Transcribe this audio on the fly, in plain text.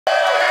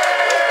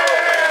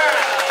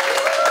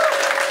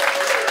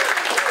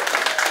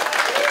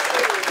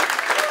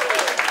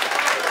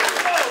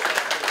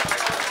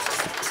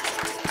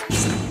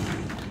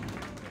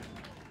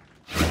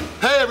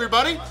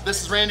everybody.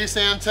 This is Randy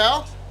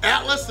Santel,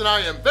 Atlas, and I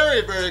am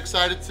very, very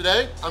excited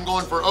today. I'm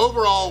going for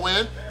overall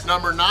win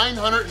number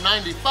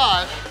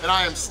 995, and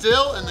I am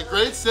still in the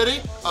great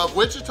city of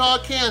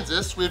Wichita,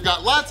 Kansas. We've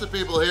got lots of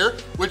people here,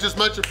 which is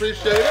much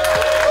appreciated.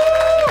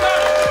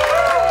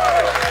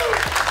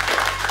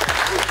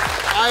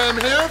 I am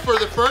here for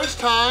the first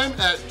time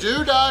at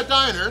Doodah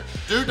Diner.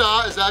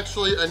 Doodah is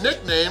actually a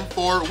nickname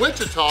for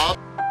Wichita.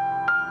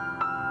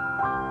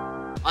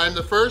 I am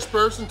the first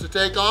person to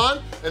take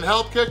on and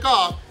help kick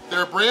off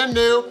their brand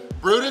new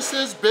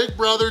Brutus's Big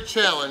Brother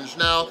Challenge.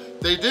 Now,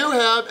 they do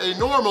have a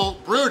normal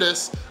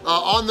Brutus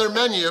on their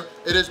menu.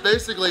 It is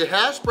basically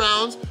hash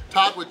browns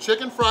topped with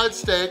chicken fried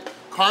steak,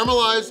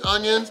 caramelized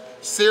onions,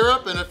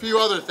 syrup, and a few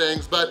other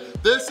things,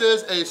 but this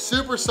is a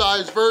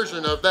supersized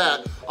version of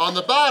that. On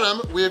the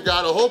bottom, we've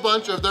got a whole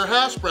bunch of their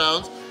hash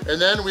browns, and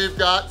then we've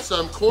got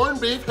some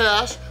corned beef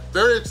hash.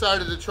 Very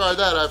excited to try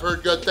that, I've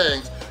heard good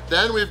things.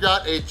 Then we've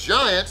got a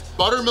giant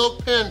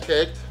buttermilk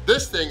pancake.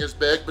 This thing is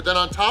big, but then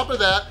on top of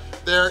that,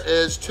 there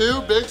is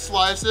 2 big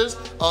slices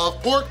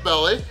of pork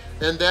belly,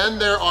 and then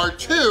there are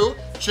 2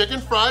 chicken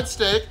fried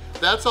steak.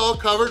 That's all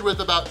covered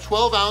with about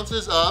 12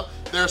 ounces of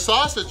their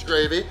sausage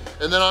gravy.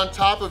 And then on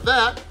top of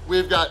that,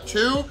 we've got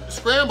 2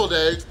 scrambled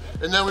eggs,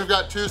 and then we've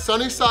got 2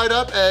 sunny side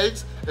up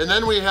eggs, and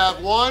then we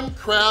have 1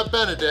 crab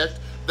benedict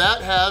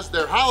that has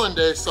their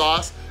hollandaise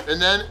sauce,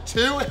 and then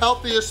 2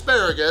 healthy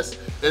asparagus.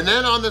 And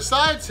then on the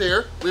sides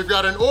here, we've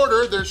got an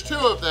order, there's 2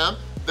 of them.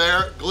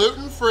 They're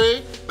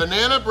gluten-free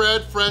banana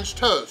bread French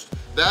toast.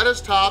 That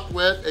is topped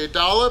with a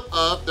dollop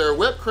of their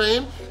whipped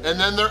cream and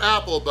then their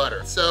apple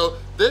butter. So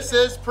this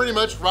is pretty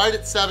much right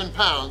at 7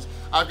 pounds.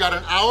 I've got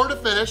an hour to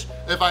finish.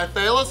 If I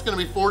fail, it's gonna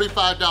be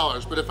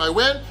 $45. But if I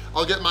win,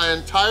 I'll get my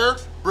entire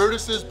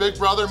Brutus's Big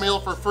Brother meal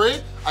for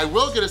free. I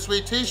will get a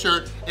sweet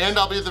t-shirt, and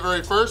I'll be the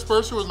very first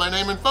person with my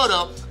name and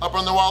photo up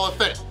on the wall of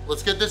fame.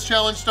 Let's get this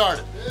challenge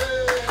started.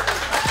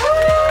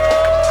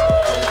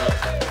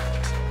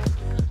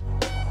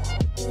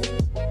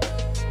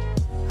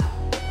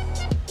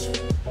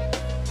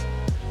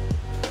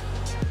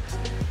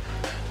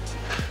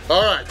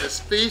 All right, this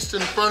feast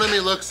in front of me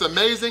looks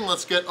amazing.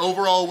 Let's get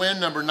overall win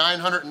number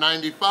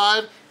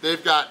 995.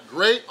 They've got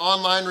great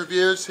online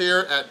reviews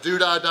here at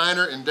Doodah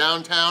Diner in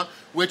downtown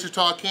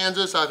Wichita,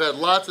 Kansas. I've had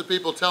lots of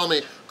people tell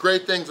me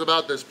great things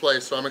about this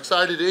place, so I'm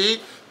excited to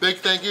eat. Big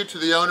thank you to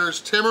the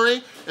owners,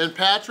 Timirie and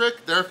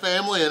Patrick, their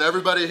family, and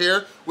everybody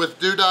here with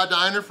Doodah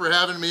Diner for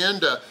having me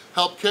in to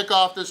help kick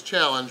off this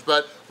challenge.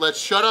 But let's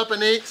shut up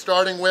and eat,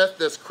 starting with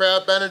this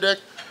crab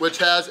benedict, which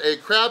has a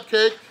crab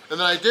cake. And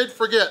then I did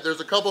forget,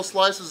 there's a couple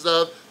slices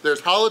of, there's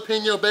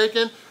jalapeno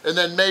bacon and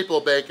then maple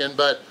bacon,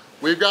 but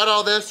we've got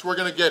all this, we're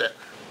gonna get it.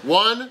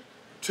 1,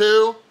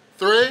 2,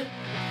 3,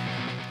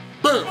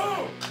 boom.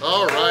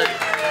 All right,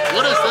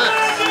 what is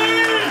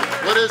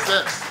this? What is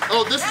this?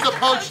 Oh, this is a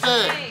poached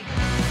egg.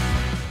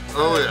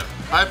 Oh yeah.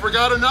 I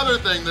forgot another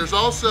thing, there's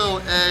also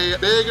a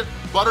big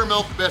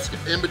buttermilk biscuit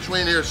in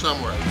between here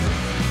somewhere.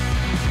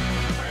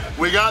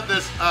 We got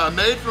this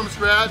made from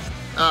scratch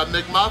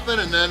McMuffin,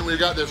 and then we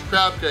got this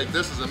crab cake.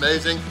 This is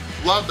amazing.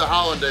 Love the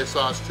hollandaise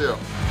sauce too.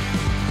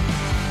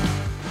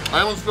 I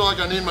almost feel like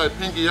I need my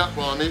pinky up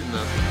while I'm eating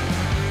this.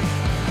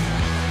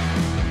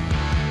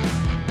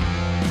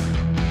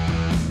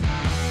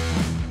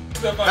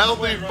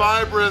 Healthy,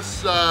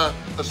 fibrous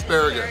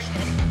asparagus.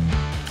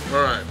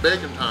 All right,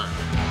 bacon time.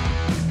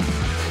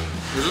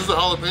 Is this the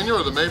jalapeno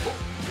or the maple?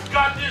 You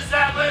got this,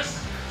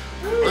 Atlas?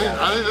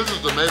 I think this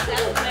is the maple.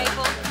 That was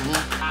maple?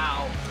 Mm-hmm.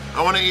 Wow.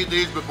 I want to eat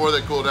these before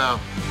they cool down.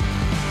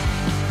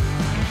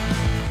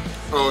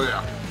 Oh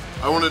yeah,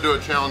 I want to do a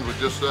challenge with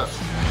just this.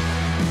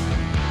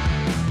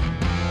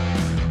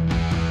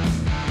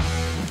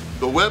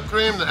 The whipped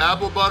cream, the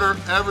apple butter,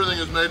 everything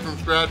is made from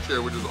scratch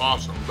here, which is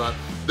awesome. But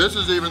this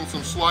is even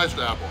some sliced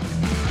apple.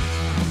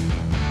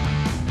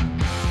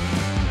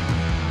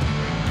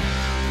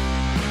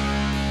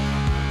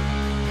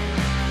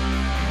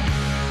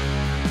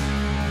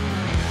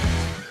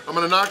 I'm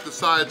gonna knock the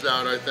sides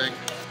out, I think.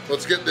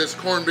 Let's get this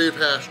corned beef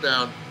hash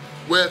down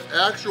with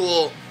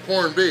actual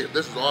corned beef.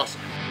 This is awesome.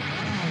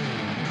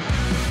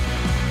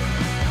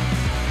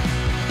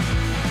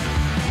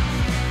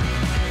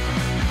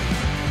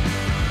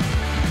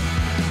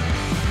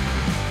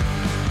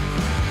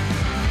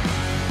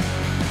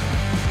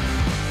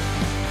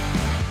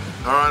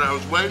 All right, I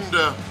was waiting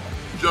to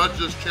judge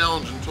this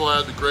challenge until I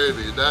had the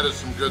gravy. That is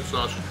some good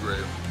sausage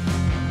gravy.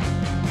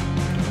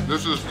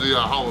 This is the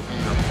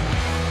jalapeno.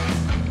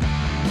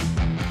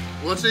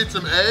 Let's eat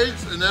some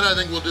eggs, and then I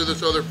think we'll do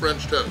this other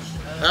French toast.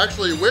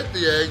 Actually, with the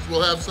eggs,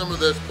 we'll have some of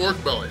this pork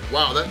belly.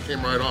 Wow, that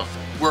came right off.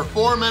 We're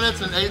 4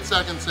 minutes and 8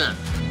 seconds in.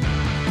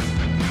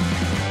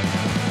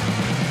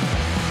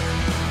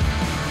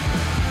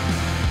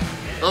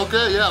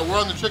 Okay, yeah, we're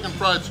on the chicken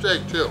fried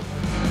steak too.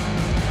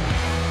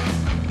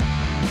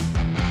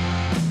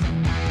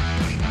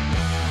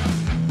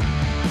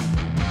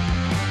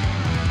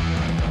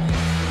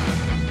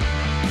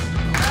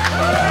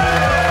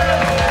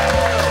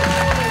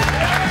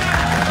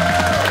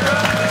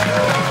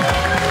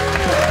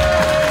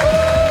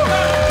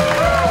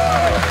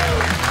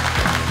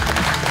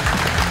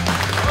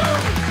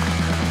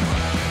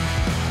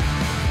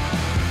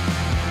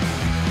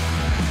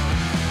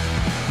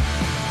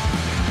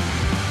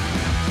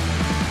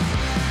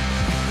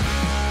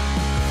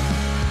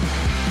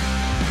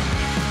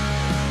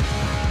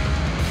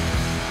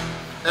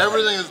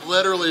 Everything is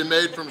literally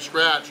made from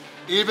scratch.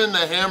 Even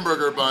the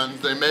hamburger buns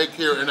they make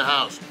here in the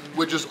house,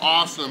 which is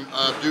awesome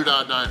of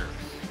Doodah Diner.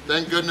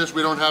 Thank goodness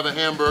we don't have a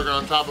hamburger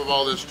on top of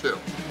all this too.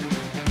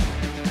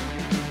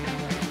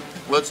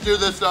 Let's do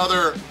this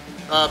other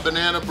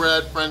banana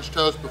bread French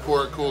toast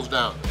before it cools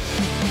down.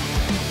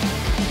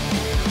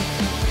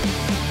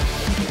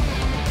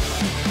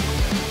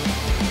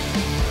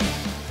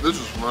 This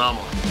is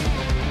phenomenal.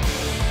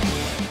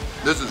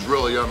 This is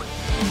really yummy.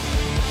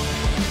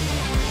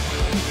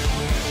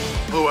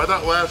 Oh, I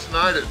thought last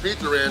night at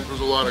Pizza Ranch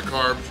was a lot of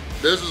carbs.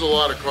 This is a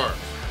lot of carbs.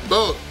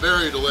 Both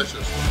very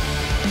delicious.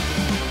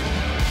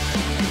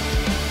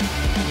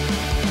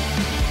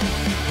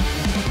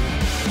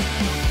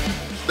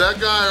 That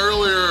guy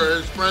earlier,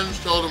 his friends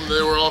told him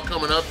they were all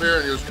coming up here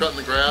and he was cutting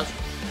the grass.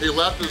 He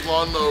left his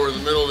lawnmower in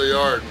the middle of the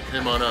yard and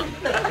came on up.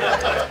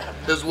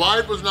 His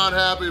wife was not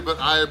happy, but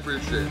I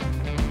appreciate it.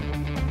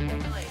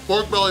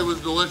 Pork belly was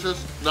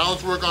delicious. Now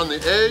let's work on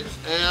the eggs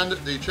and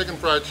the chicken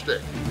fried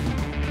steak.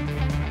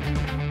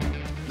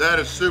 That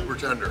is super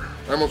tender.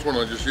 I almost want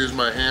to just use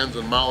my hands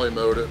and molly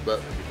mode it,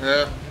 but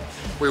yeah,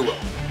 we will.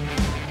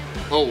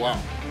 Oh wow.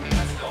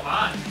 That's still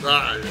hot.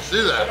 You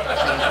see that?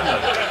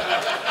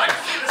 I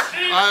can see the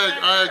steam.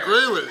 I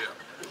agree with you.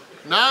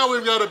 Now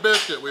we've got a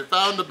biscuit. We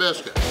found a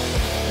biscuit.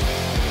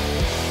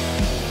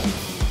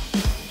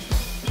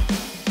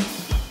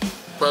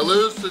 If I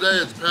lose today,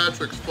 it's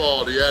Patrick's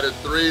fault. He added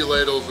 3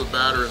 ladles of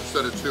batter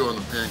instead of 2 on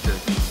the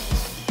pancake.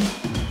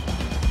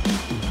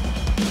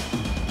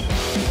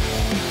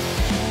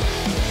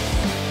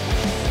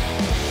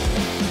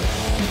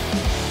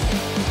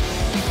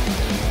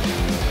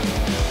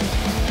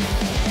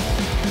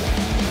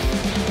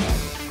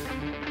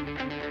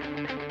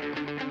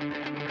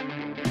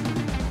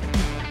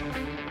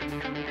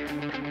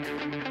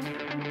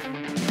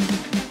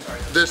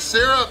 The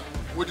syrup,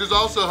 which is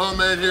also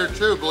homemade here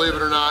too, believe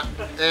it or not,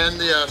 and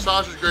the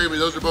sausage gravy,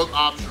 those are both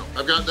optional.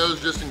 I've got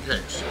those just in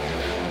case.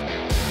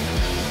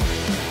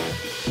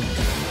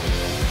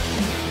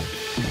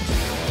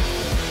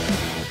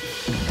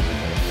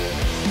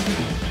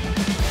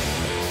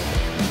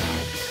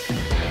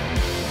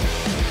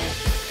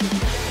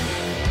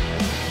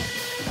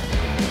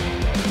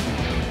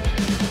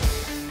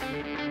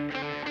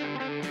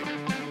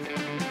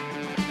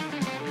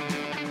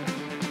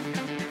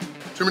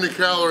 Too many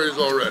calories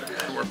already.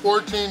 We're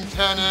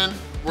 14:10 in,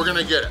 we're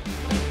gonna get it.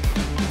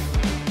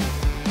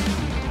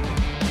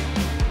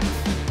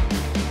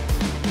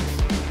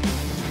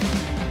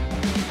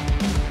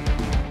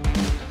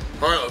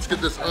 All right, let's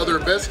get this other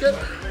biscuit.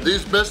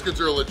 These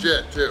biscuits are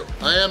legit too.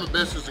 I am a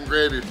biscuits and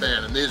gravy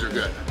fan and these are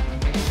good.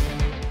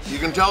 You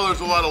can tell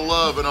there's a lot of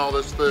love in all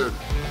this food.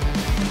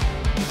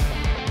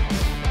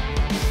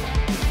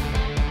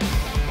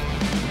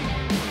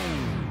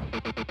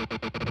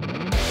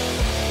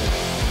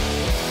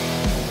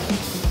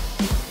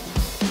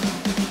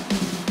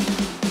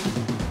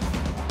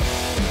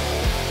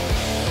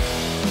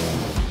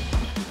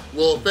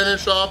 We'll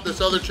finish off this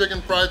other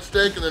chicken fried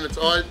steak and then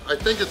I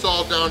think it's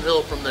all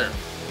downhill from there.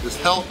 This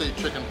healthy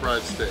chicken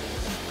fried steak,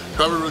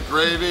 covered with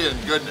gravy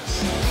and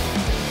goodness.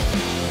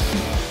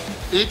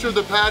 Each of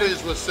the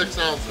patties was 6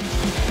 ounces.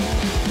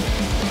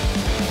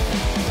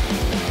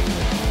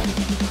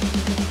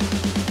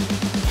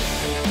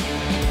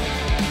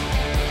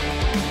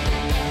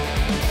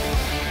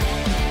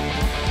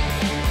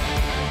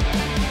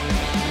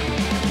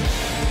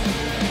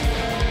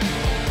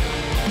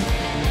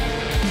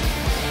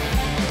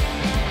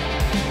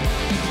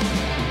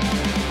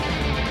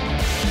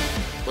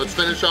 Let's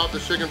finish off the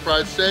chicken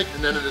fried steak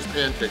and then it is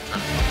pancake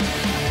time.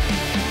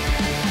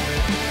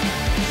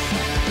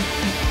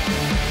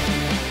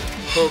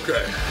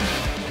 Okay.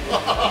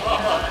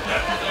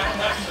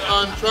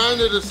 I'm trying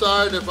to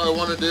decide if I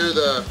want to do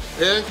the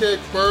pancake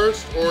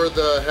first or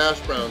the hash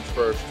browns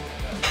first.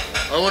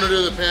 I want to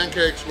do the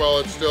pancakes while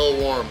it's still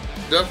warm.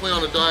 Definitely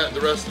on a diet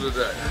the rest of the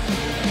day.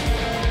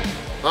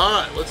 All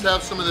right, let's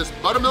have some of this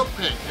buttermilk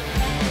pancake.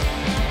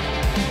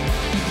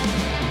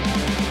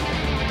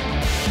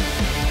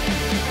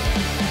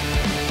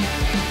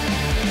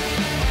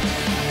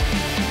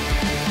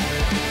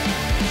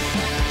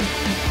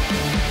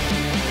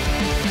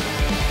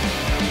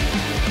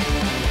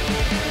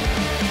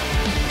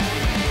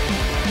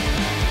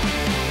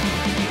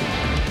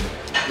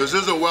 This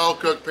is a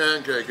well-cooked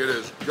pancake. It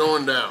is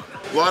going down.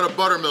 A lot of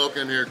buttermilk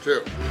in here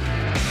too.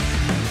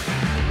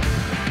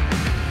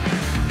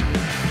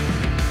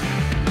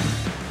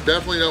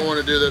 Definitely don't want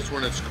to do this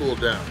when it's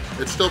cooled down.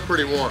 It's still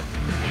pretty warm.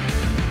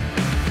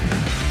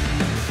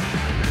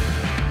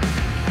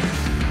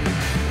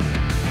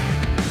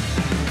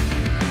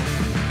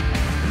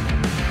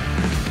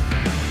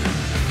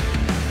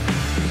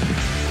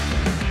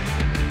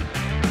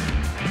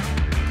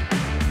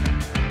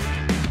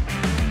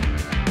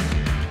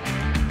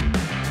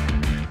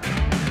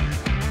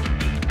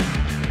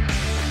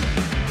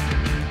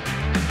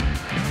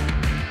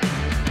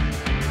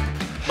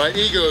 My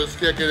ego is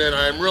kicking in.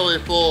 I'm really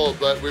full,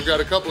 but we've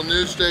got a couple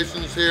news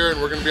stations here and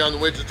we're gonna be on the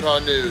Wichita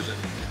News. And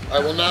I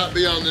will not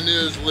be on the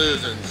news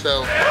losing.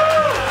 So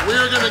we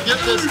are gonna get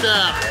this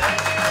down.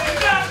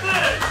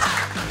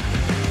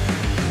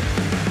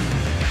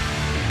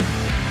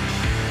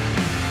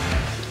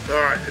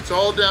 All right, it's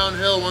all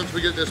downhill once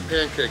we get this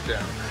pancake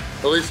down.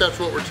 At least that's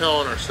what we're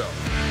telling ourselves.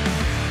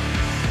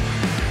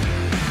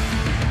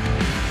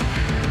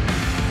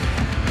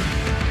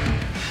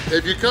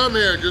 If you come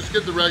here, just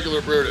get the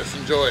regular Brutus,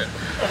 enjoy it.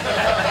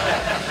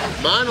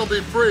 Mine will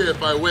be free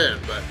if I win,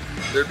 but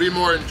there'd be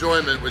more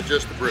enjoyment with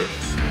just the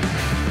Brutus.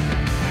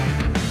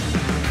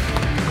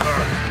 All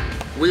right.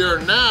 We are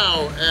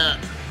now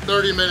at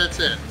 30 minutes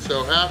in,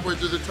 so halfway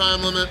through the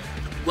time limit,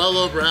 well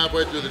over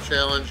halfway through the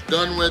challenge,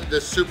 done with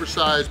this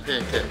supersized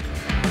pancake.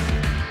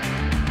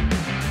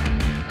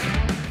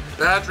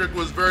 Patrick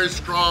was very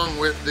strong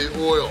with the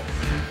oil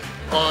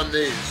on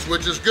these,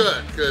 which is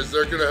good, because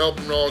they're gonna help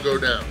them all go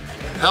down.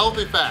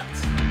 Healthy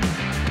fats.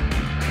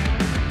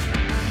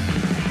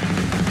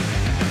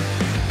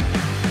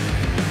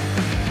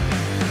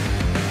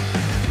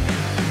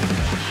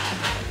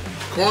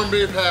 Corned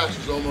beef hash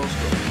is almost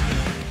done.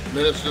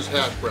 Then it's just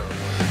hash brown.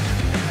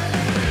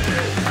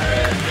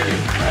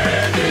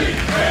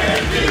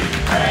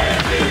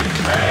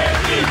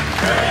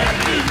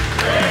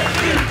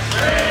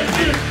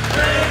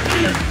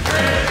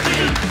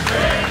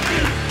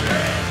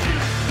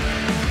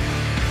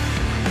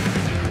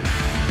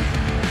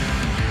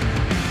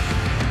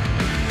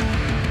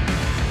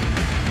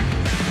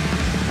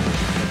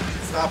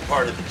 It's not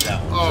part of the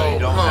challenge, Oh, so you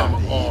don't have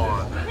come to eat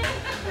on.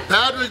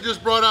 Patrick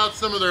just brought out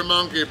some of their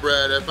monkey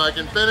bread. If I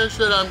can finish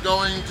it, I'm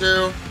going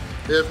to.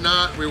 If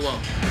not, we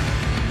won't.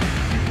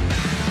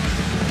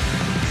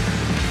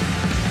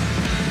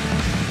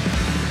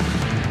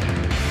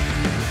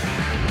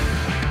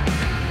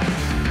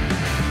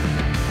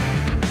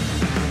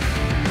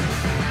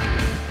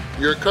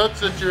 Your cooks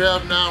that you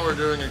have now are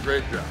doing a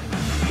great job.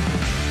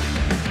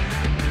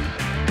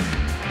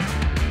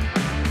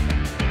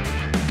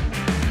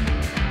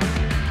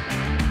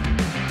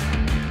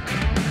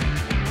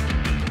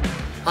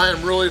 I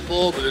am really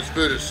full, but this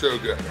food is so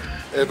good.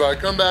 If I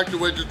come back to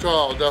Wichita,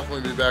 I'll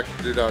definitely be back to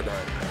Doodah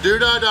Diner.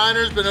 Doodah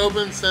Diner's been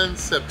open since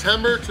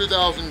September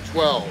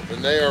 2012,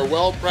 and they are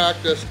well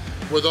practiced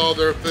with all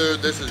their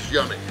food. This is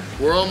yummy.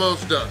 We're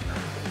almost done.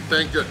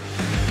 Thank goodness.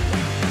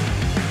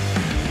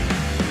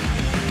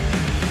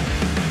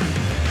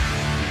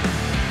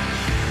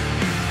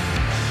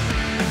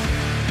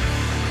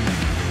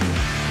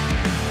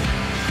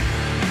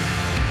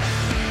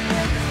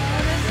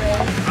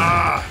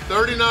 Ah,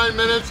 39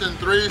 minutes and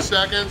 3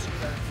 seconds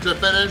to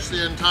finish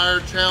the entire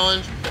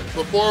challenge.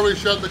 Before we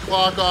shut the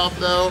clock off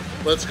though,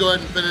 let's go ahead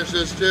and finish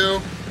this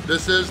too.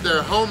 This is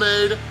their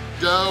homemade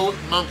dough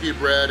monkey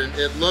bread, and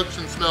it looks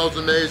and smells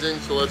amazing,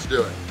 so let's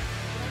do it.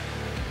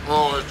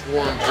 Oh, it's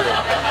warm too.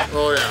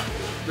 Oh yeah,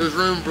 there's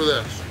room for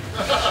this.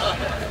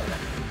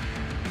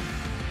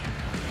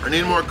 I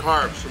need more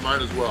carbs, so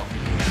might as well.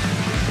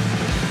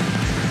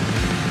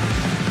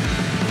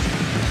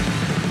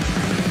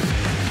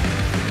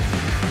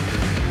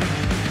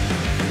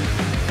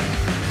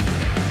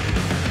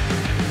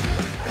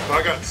 If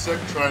I got sick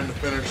trying to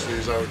finish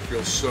these, I would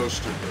feel so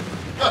stupid.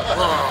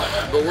 Oh,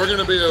 but we're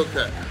gonna be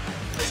okay.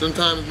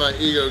 Sometimes my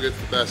ego gets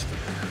the best of me.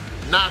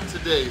 Not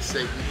today,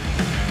 Satan.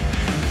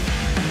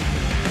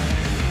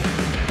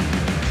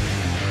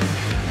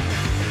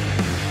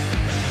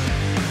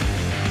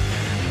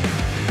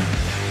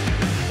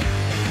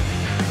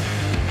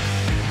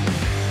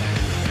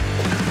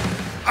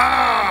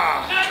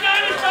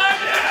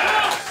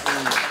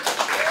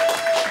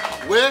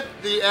 With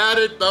the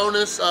added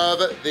bonus of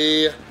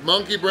the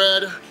monkey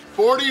bread,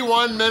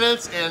 41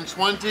 minutes and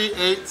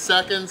 28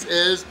 seconds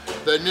is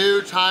the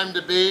new time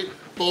to beat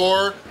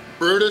for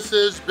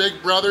Brutus's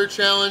Big Brother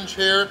challenge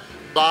here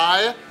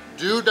by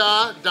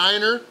Doodah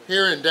Diner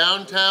here in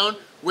downtown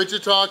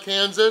Wichita,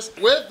 Kansas.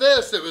 With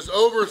this, it was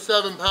over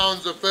 7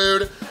 pounds of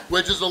food,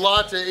 which is a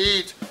lot to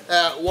eat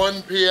at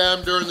 1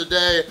 p.m. during the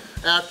day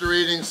after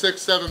eating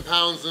 6-7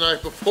 pounds the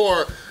night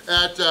before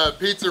at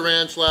Pizza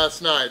Ranch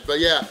last night. But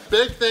yeah,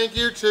 big thank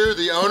you to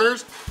the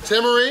owners,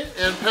 Timirie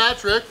and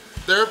Patrick,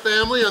 their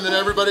family, and then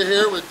everybody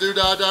here with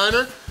Doodah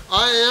Diner.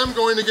 I am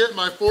going to get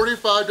my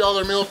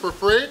 $45 meal for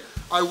free.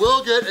 I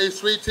will get a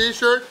sweet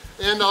t-shirt,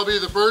 and I'll be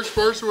the first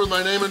person with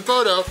my name and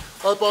photo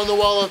up on the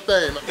Wall of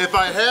Fame. If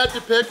I had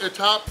to pick a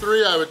top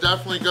 3, I would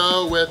definitely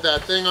go with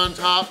that thing on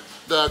top,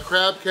 the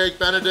crab cake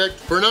Benedict.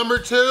 For number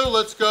 2,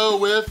 let's go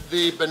with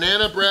the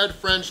banana bread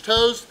French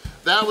toast.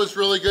 That was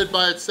really good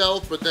by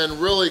itself, but then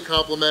really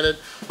complemented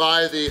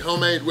by the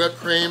homemade whipped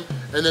cream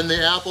and then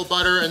the apple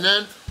butter. And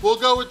then we'll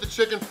go with the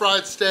chicken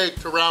fried steak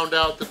to round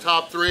out the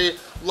top 3.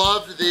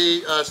 Loved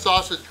the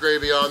sausage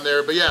gravy on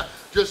there, but yeah,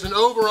 just an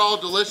overall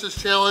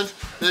delicious challenge.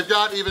 They've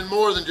got even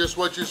more than just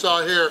what you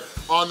saw here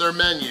on their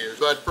menu.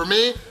 But for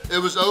me,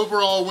 it was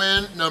overall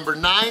win number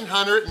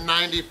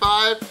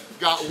 995.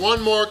 Got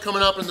one more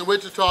coming up in the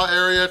Wichita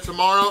area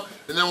tomorrow,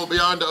 and then we'll be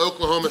on to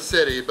Oklahoma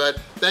City. But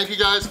thank you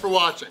guys for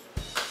watching.